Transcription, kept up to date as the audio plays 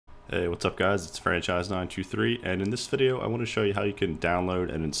Hey, what's up guys? It's Franchise923, and in this video I want to show you how you can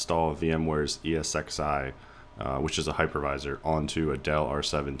download and install VMware's ESXI, which is a hypervisor, onto a Dell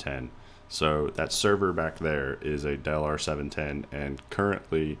R710. So that server back there is a Dell R710, and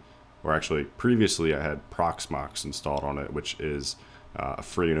currently, or actually previously, I had Proxmox installed on it, which is a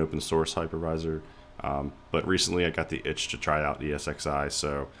free and open source hypervisor. But recently I got the itch to try out ESXI,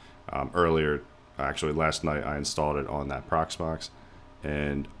 so actually last night I installed it on that Proxmox.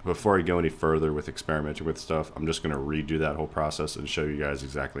 And before I go any further with experimenting with stuff, I'm just going to redo that whole process and show you guys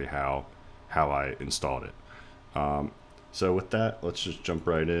exactly how I installed it. So with that, let's just jump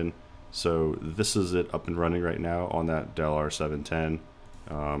right in. So this is it up and running right now on that Dell R710.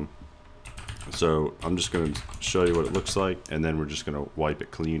 So I'm just going to show you what it looks like, and then we're just going to wipe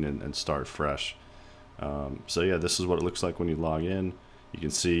it clean and start fresh. So yeah, this is what it looks like when you log in. You can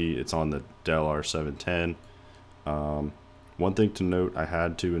see it's on the Dell R710. One thing to note, I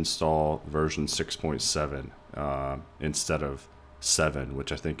had to install version 6.7 instead of 7,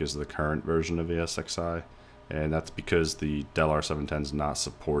 which I think is the current version of ESXI, and that's because the Dell R710 is not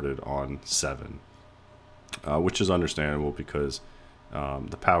supported on 7, which is understandable because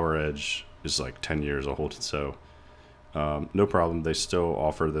the PowerEdge is like 10 years old, so no problem. They still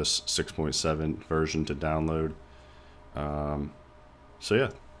offer this 6.7 version to download. So yeah,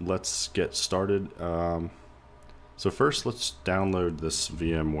 let's get started. So first, let's download this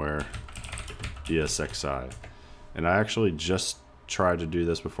VMware ESXI. And I actually just tried to do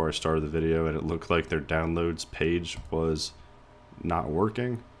this before I started the video, and it looked like their downloads page was not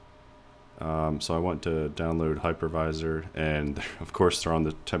working. So I went to download hypervisor, and of course they're on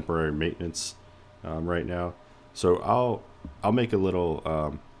the temporary maintenance right now. So I'll make a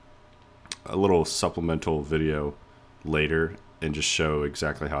little supplemental video later and just show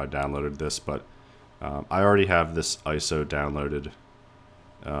exactly how I downloaded this, but I already have this ISO downloaded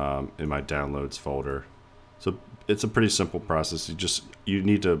in my downloads folder. So it's a pretty simple process. You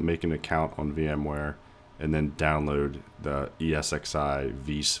need to make an account on VMware and then download the ESXI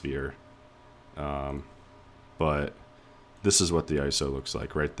vSphere. But this is what the ISO looks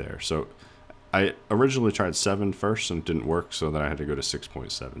like right there. So I originally tried 7 first and it didn't work, so then I had to go to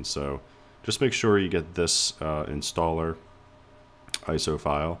 6.7. So just make sure you get this installer ISO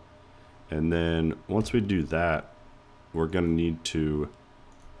file. And then once we do that, we're going to need to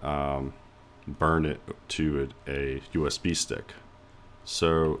burn it to a USB stick.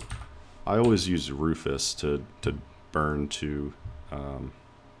 So I always use Rufus to burn to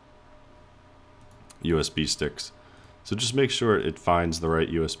USB sticks. So just make sure it finds the right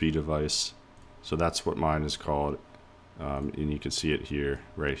USB device. So that's what mine is called. And you can see it here,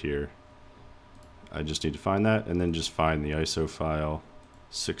 right here. I just need to find that, and then just find the ISO file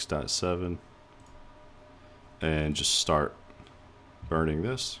 6.7 and just start burning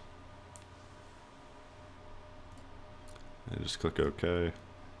this, and just click OK.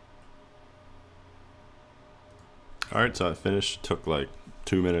 Alright, so I finished. It took like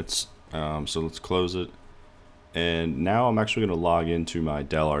 2 minutes, so let's close it. And now I'm actually going to log into my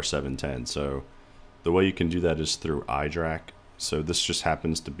Dell R710. So the way you can do that is through iDRAC. So this just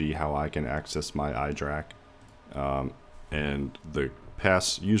happens to be how I can access my iDRAC, and the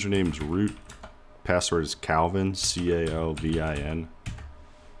username is root, password is Calvin, CALVIN,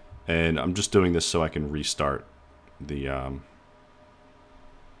 and I'm just doing this so I can restart the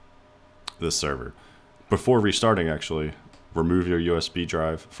server. Before restarting, actually, remove your USB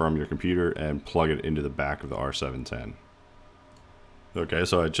drive from your computer and plug it into the back of the R710. Okay,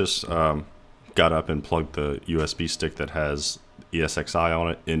 so I just got up and plugged the USB stick that has ESXI on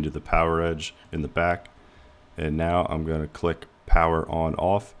it into the PowerEdge in the back, and now I'm going to click power on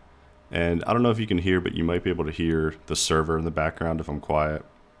off. And I don't know if you can hear, but you might be able to hear the server in the background if I'm quiet.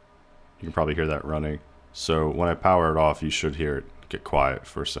 You can probably hear that running. So when I power it off, you should hear it get quiet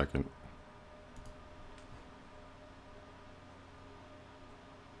for a second.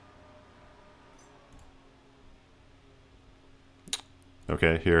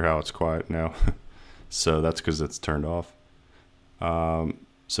 Okay, hear how it's quiet now. So that's because it's turned off.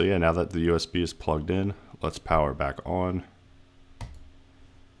 So yeah, now that the USB is plugged in, let's power back on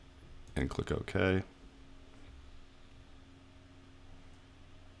and click OK.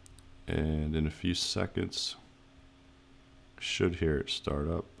 And in a few seconds, should hear it start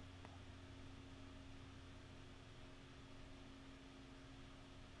up.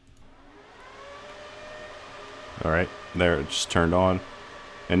 Alright, there, it just turned on.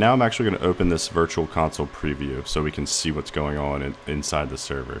 And now I'm actually going to open this virtual console preview so we can see what's going on inside the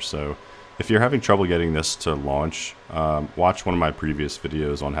server. So if you're having trouble getting this to launch, watch one of my previous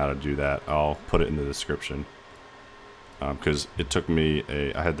videos on how to do that. I'll put it in the description. because it took me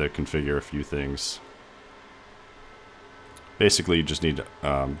I had to configure a few things. Basically, you just need to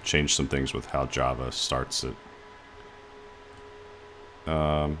change some things with how Java starts it.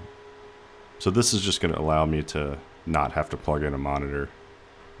 So this is just going to allow me to not have to plug in a monitor,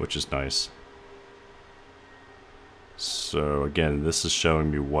 which is nice. So again, this is showing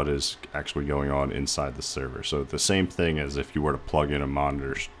me what is actually going on inside the server. So the same thing as if you were to plug in a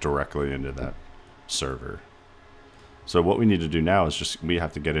monitor directly into that server. So what we need to do now is we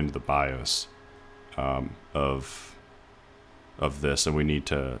have to get into the BIOS of this, and we need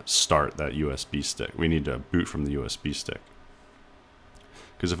to start that USB stick. We need to boot from the USB stick.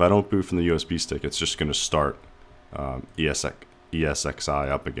 Because if I don't boot from the USB stick, it's just going to start ESXI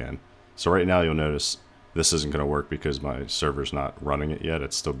up again. So right now you'll notice this isn't going to work because my server's not running it yet.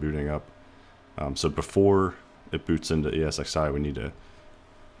 It's still booting up. So before it boots into ESXI, we need to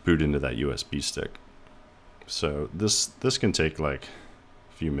boot into that USB stick. So this can take like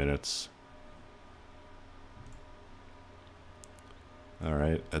a few minutes. All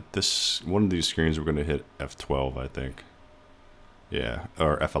right, at this one of these screens, we're going to hit F12, I think. Yeah,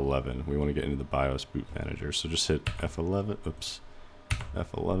 or F11. We want to get into the BIOS boot manager. So just hit F11. Oops.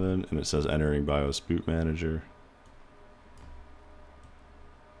 F11, and it says entering BIOS boot manager.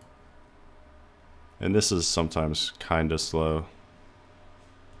 And this is sometimes kind of slow.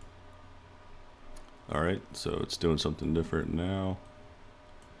 Alright, so it's doing something different now.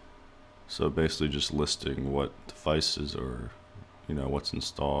 So basically just listing what devices or, you know, what's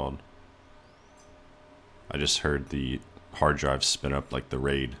installed. I just heard the hard drive spin up, like the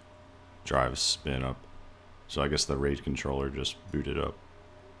RAID drives spin up. So I guess the RAID controller just booted up.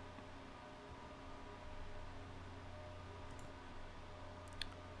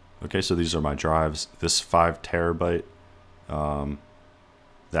 Okay, so these are my drives. This 5 terabyte,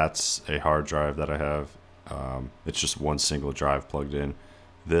 that's a hard drive that I have. It's just one single drive plugged in.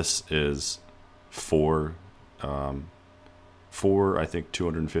 This is four, I think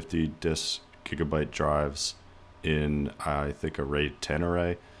 250 gigabyte drives in, I think, a RAID 10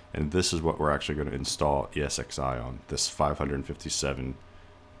 array. And this is what we're actually going to install ESXi on, this 557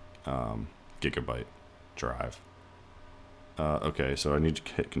 gigabyte drive. Okay, so I need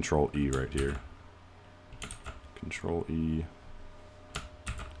to hit Control E right here. Control E.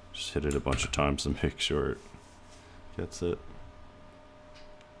 Just hit it a bunch of times to make sure it gets it.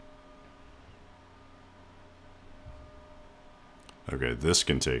 Okay, this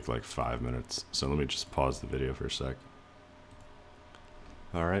can take like 5 minutes. So let me just pause the video for a sec.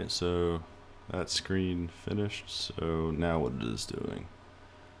 Alright, so that screen finished. So now what it is doing?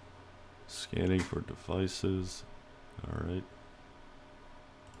 Scanning for devices. Alright.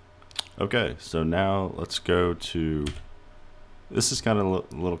 Okay, so now let's go to, this is kind of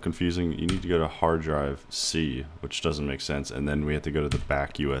a little confusing. You need to go to hard drive C, which doesn't make sense, and then we have to go to the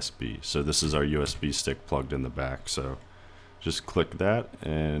back USB. So this is our USB stick plugged in the back. So just click that,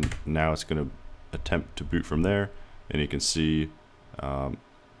 and now it's going to attempt to boot from there, and you can see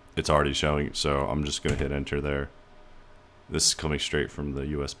it's already showing, so I'm just going to hit enter there. This is coming straight from the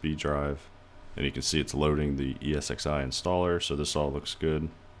USB drive, and you can see it's loading the ESXi installer, so this all looks good.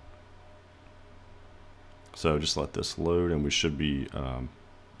 So just let this load, and we should be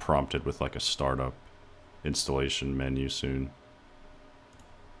prompted with like a startup installation menu soon.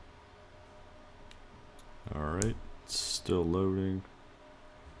 Alright, it's still loading.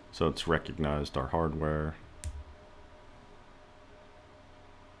 So it's recognized our hardware.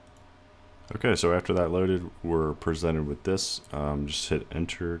 Okay, so after that loaded, we're presented with this. Just hit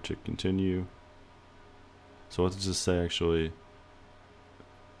enter to continue. So what does this say actually?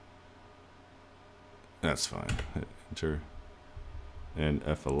 That's fine. Hit enter. And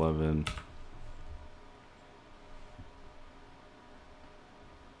F11.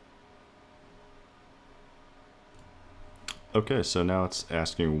 Okay, so now it's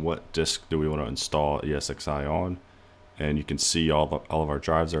asking what disk do we want to install ESXi on. And you can see all of our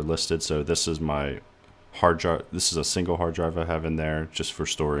drives are listed. So this is my hard drive. This is a single hard drive I have in there just for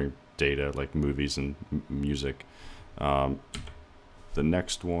storing data like movies and music. The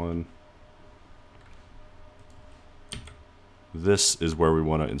next one, this is where we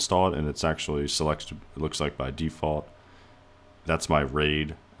want to install it, and it's actually selected, it looks like by default. That's my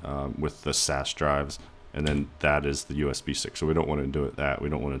RAID with the SAS drives, and then that is the USB stick. So we don't want to do it that. We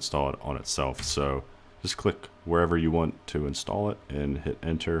don't want to install it on itself. So just click wherever you want to install it and hit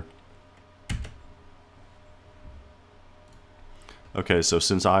enter. Okay, so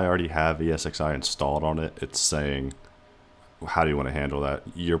since I already have ESXi installed on it, it's saying, how do you want to handle that?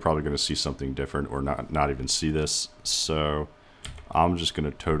 You're probably going to see something different or not even see this. So I'm just going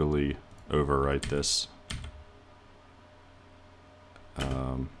to totally overwrite this.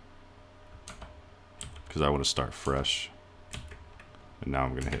 because I want to start fresh. And now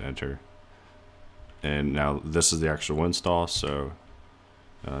I'm going to hit enter. And now this is the actual install, so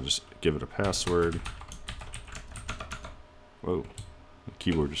just give it a password. Whoa, the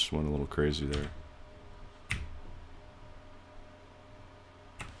keyboard just went a little crazy there.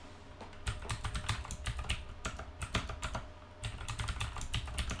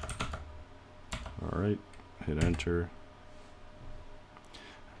 Alright, hit enter.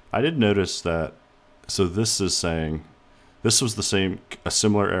 I did notice that, so this is saying, this was a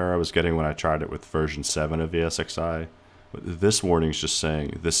similar error I was getting when I tried it with version 7 of ESXI. This warning is just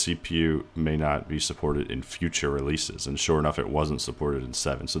saying this CPU may not be supported in future releases, and sure enough, it wasn't supported in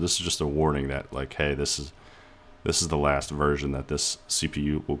 7. So this is just a warning that, like, hey, this is the last version that this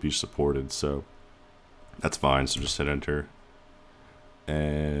CPU will be supported. So that's fine. So just hit enter,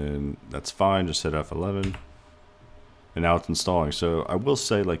 and that's fine. Just hit F11, and now it's installing. So I will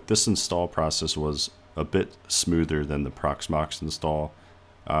say, like, this install process was a bit smoother than the Proxmox install.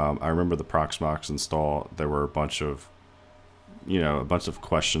 I remember the Proxmox install, there were a bunch of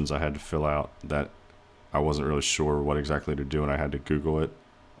questions I had to fill out that I wasn't really sure what exactly to do, and I had to Google it.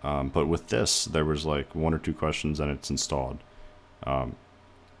 But with this, there was like 1 or 2 questions and it's installed,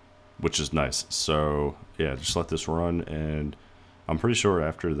 which is nice. So yeah, just let this run, and I'm pretty sure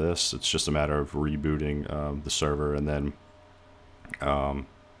after this, it's just a matter of rebooting the server, and then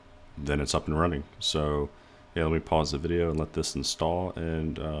it's up and running. So yeah, let me pause the video and let this install,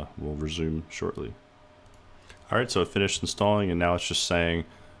 and we'll resume shortly. Alright, so it finished installing, and now it's just saying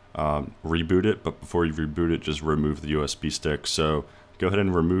reboot it, but before you reboot it, just remove the USB stick. So go ahead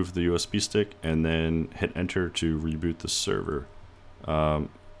and remove the USB stick, and then hit enter to reboot the server.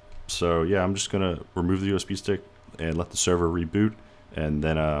 So yeah, I'm just going to remove the USB stick and let the server reboot, and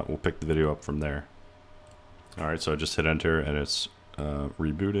then we'll pick the video up from there. Alright, so I just hit enter, and it's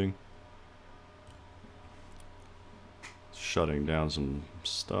rebooting. Shutting down some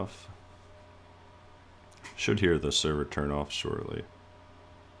stuff. Should hear the server turn off shortly.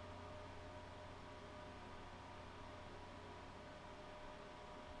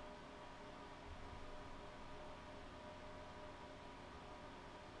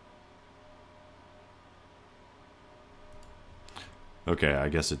 Okay, I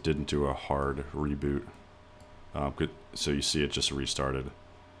guess it didn't do a hard reboot. So you see it just restarted.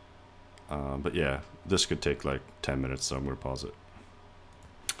 But yeah, this could take like 10 minutes, so I'm going to pause it.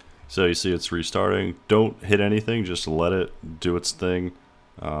 So you see it's restarting. Don't hit anything, just let it do its thing.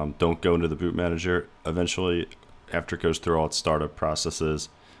 Don't go into the boot manager. Eventually, after it goes through all its startup processes,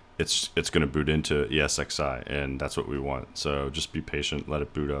 it's going to boot into ESXI, and that's what we want. So just be patient, let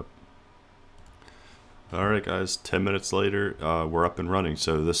it boot up. Alright guys, 10 minutes later, we're up and running.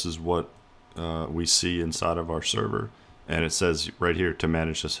 So this is what we see inside of our server. And it says right here, to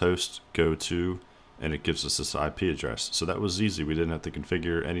manage this host, go to, and it gives us this IP address. So that was easy. We didn't have to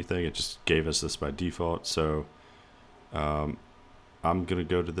configure anything. It just gave us this by default. So I'm going to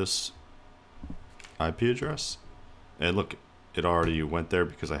go to this IP address. And look, it already went there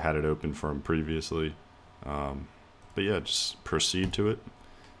because I had it open from previously. But yeah, just proceed to it.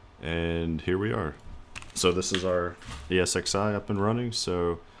 And here we are. So this is our ESXi up and running.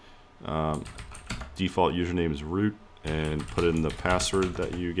 So default username is root, and put in the password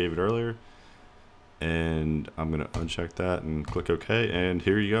that you gave it earlier. And I'm going to uncheck that and click OK, and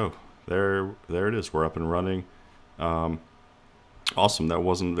here you go. There it is. We're up and running. Awesome. That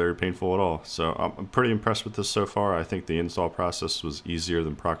wasn't very painful at all. So I'm pretty impressed with this so far. I think the install process was easier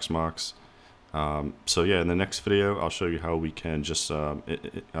than Proxmox. So yeah, in the next video, I'll show you how we can just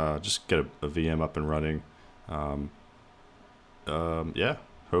get a VM up and running. Yeah,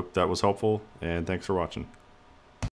 hope that was helpful, and thanks for watching.